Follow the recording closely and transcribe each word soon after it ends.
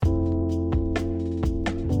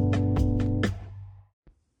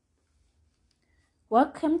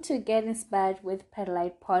Welcome to Get Inspired with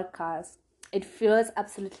Perlite podcast. It feels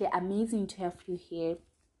absolutely amazing to have you here.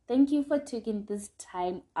 Thank you for taking this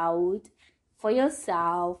time out for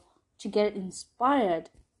yourself to get inspired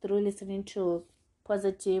through listening to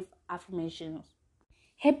positive affirmations.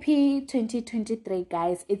 Happy 2023,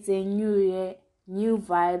 guys. It's a new year, new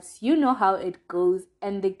vibes. You know how it goes,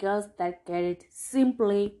 and the girls that get it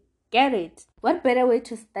simply get it. What better way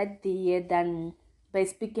to start the year than by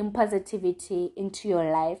speaking positivity into your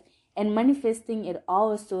life and manifesting it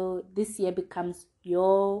all so this year becomes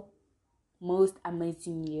your most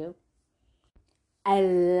amazing year? I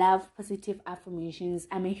love positive affirmations.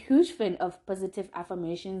 I'm a huge fan of positive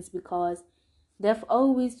affirmations because they've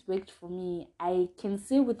always worked for me. I can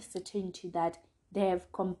say with certainty that they have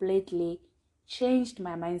completely changed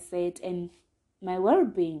my mindset and my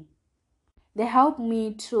well-being. They help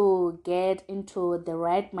me to get into the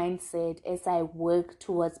right mindset as I work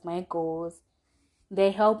towards my goals.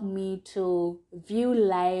 They help me to view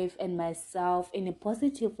life and myself in a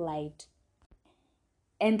positive light.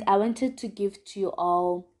 And I wanted to give to you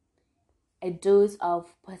all a dose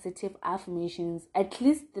of positive affirmations, at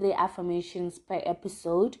least 3 affirmations per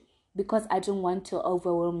episode, because I don't want to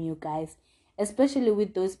overwhelm you guys, especially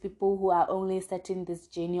with those people who are only starting this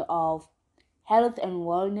journey of health and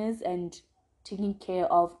wellness and taking care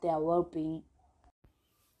of their well-being.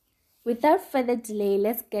 Without further delay,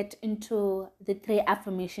 let's get into the 3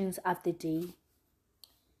 affirmations of the day.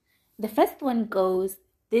 The first one goes,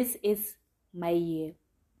 "This is my year."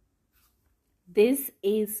 This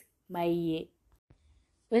is my year.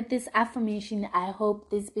 With this affirmation, I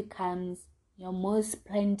hope this becomes your most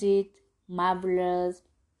splendid, marvelous,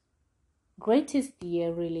 greatest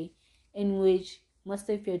year, really, in which most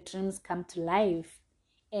of your dreams come to life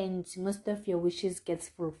and most of your wishes gets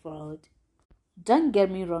fulfilled. Don't get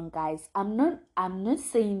me wrong, guys. I'm not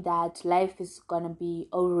saying that life is gonna be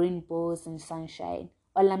all rainbows and sunshine.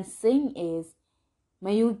 All I'm saying is,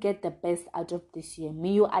 may you get the best out of this year.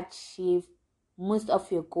 May you achieve most of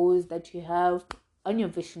your goals that you have on your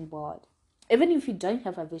vision board. Even if you don't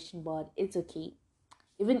have a vision board, it's okay.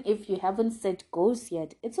 Even if you haven't set goals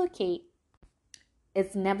yet, it's okay.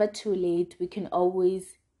 It's never too late. We can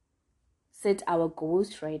always set our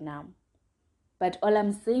goals right now. But all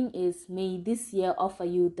I'm saying is, may this year offer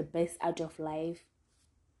you the best out of life.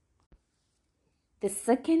 The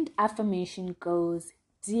second affirmation goes,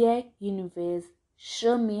 "Dear universe,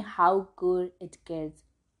 show me how good it gets."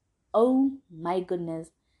 Oh my goodness.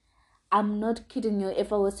 I'm not kidding you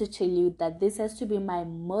if I was to tell you that this has to be my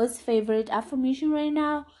most favorite affirmation right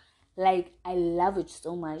now. Like, I love it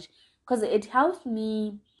so much because it helps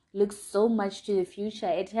me look so much to the future.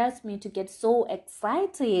 It helps me to get so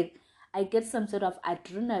excited. I get some sort of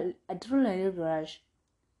adrenaline rush.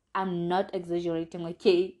 I'm not exaggerating,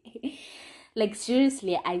 okay? Like,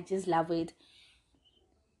 seriously, I just love it.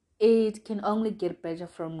 It can only get better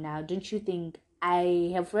from now, don't you think?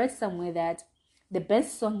 I have read somewhere that the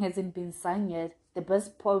best song hasn't been sung yet, the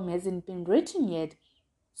best poem hasn't been written yet.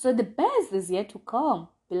 So the best is yet to come.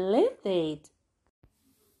 Believe it.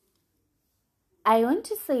 I want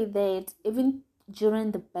to say that even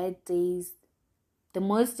during the bad days, the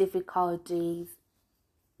most difficult days,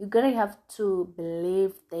 you gotta have to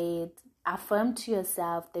believe that, affirm to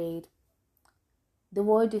yourself that the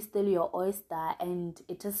world is still your oyster and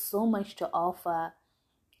it has so much to offer.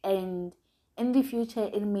 And in the future,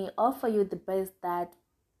 it may offer you the best, that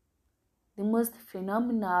the most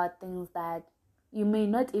phenomenal things that you may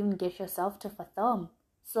not even get yourself to fathom.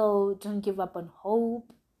 So don't give up on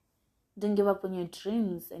hope. Don't give up on your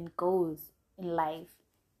dreams and goals in life,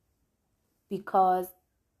 because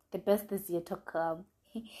the best is yet to come.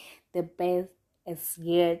 The best is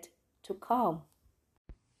yet to come.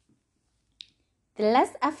 The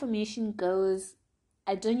last affirmation goes,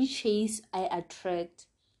 "I don't chase, I attract."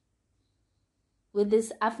 With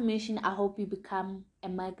this affirmation, I hope you become a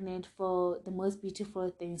magnet for the most beautiful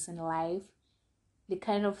things in life, the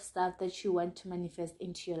kind of stuff that you want to manifest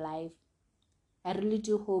into your life. I really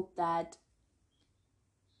do hope that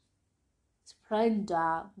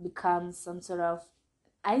splendor becomes some sort of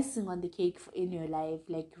icing on the cake in your life.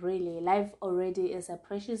 Like, really, life already is a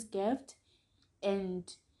precious gift,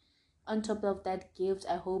 and on top of that gift,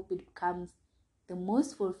 I hope it becomes the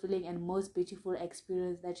most fulfilling and most beautiful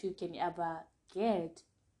experience that you can ever get,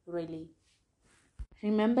 really.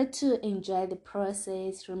 Remember to enjoy the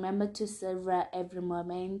process, remember to savor every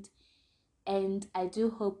moment, and I do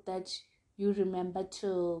hope that you remember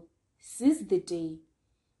to seize the day.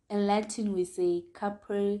 In Latin, we say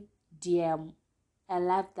carpe diem. I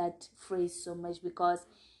love that phrase so much because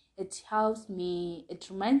it helps me, it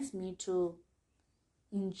reminds me to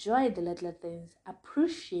enjoy the little things,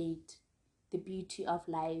 appreciate the beauty of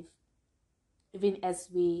life. Even as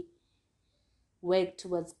we work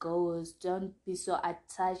towards goals, don't be so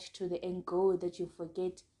attached to the end goal that you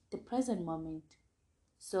forget the present moment.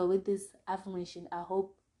 So with this affirmation, I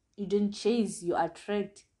hope you don't chase, you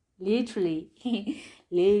attract. Literally.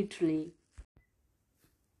 Literally.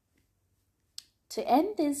 To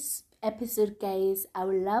end this episode, guys, I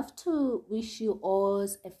would love to wish you all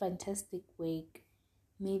a fantastic week.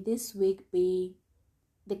 May this week be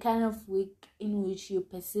the kind of week in which you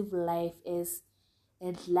perceive life as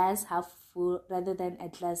at last half full rather than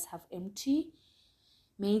at last half empty.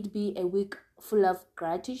 May it be a week full of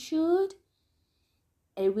gratitude,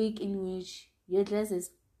 a week in which your glass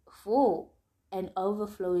is full and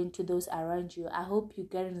overflowing to those around you. I hope you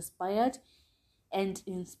get inspired and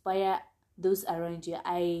inspire those around you.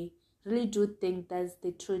 I really do think that's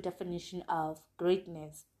the true definition of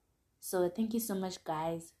greatness. So thank you so much,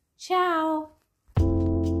 guys. Ciao.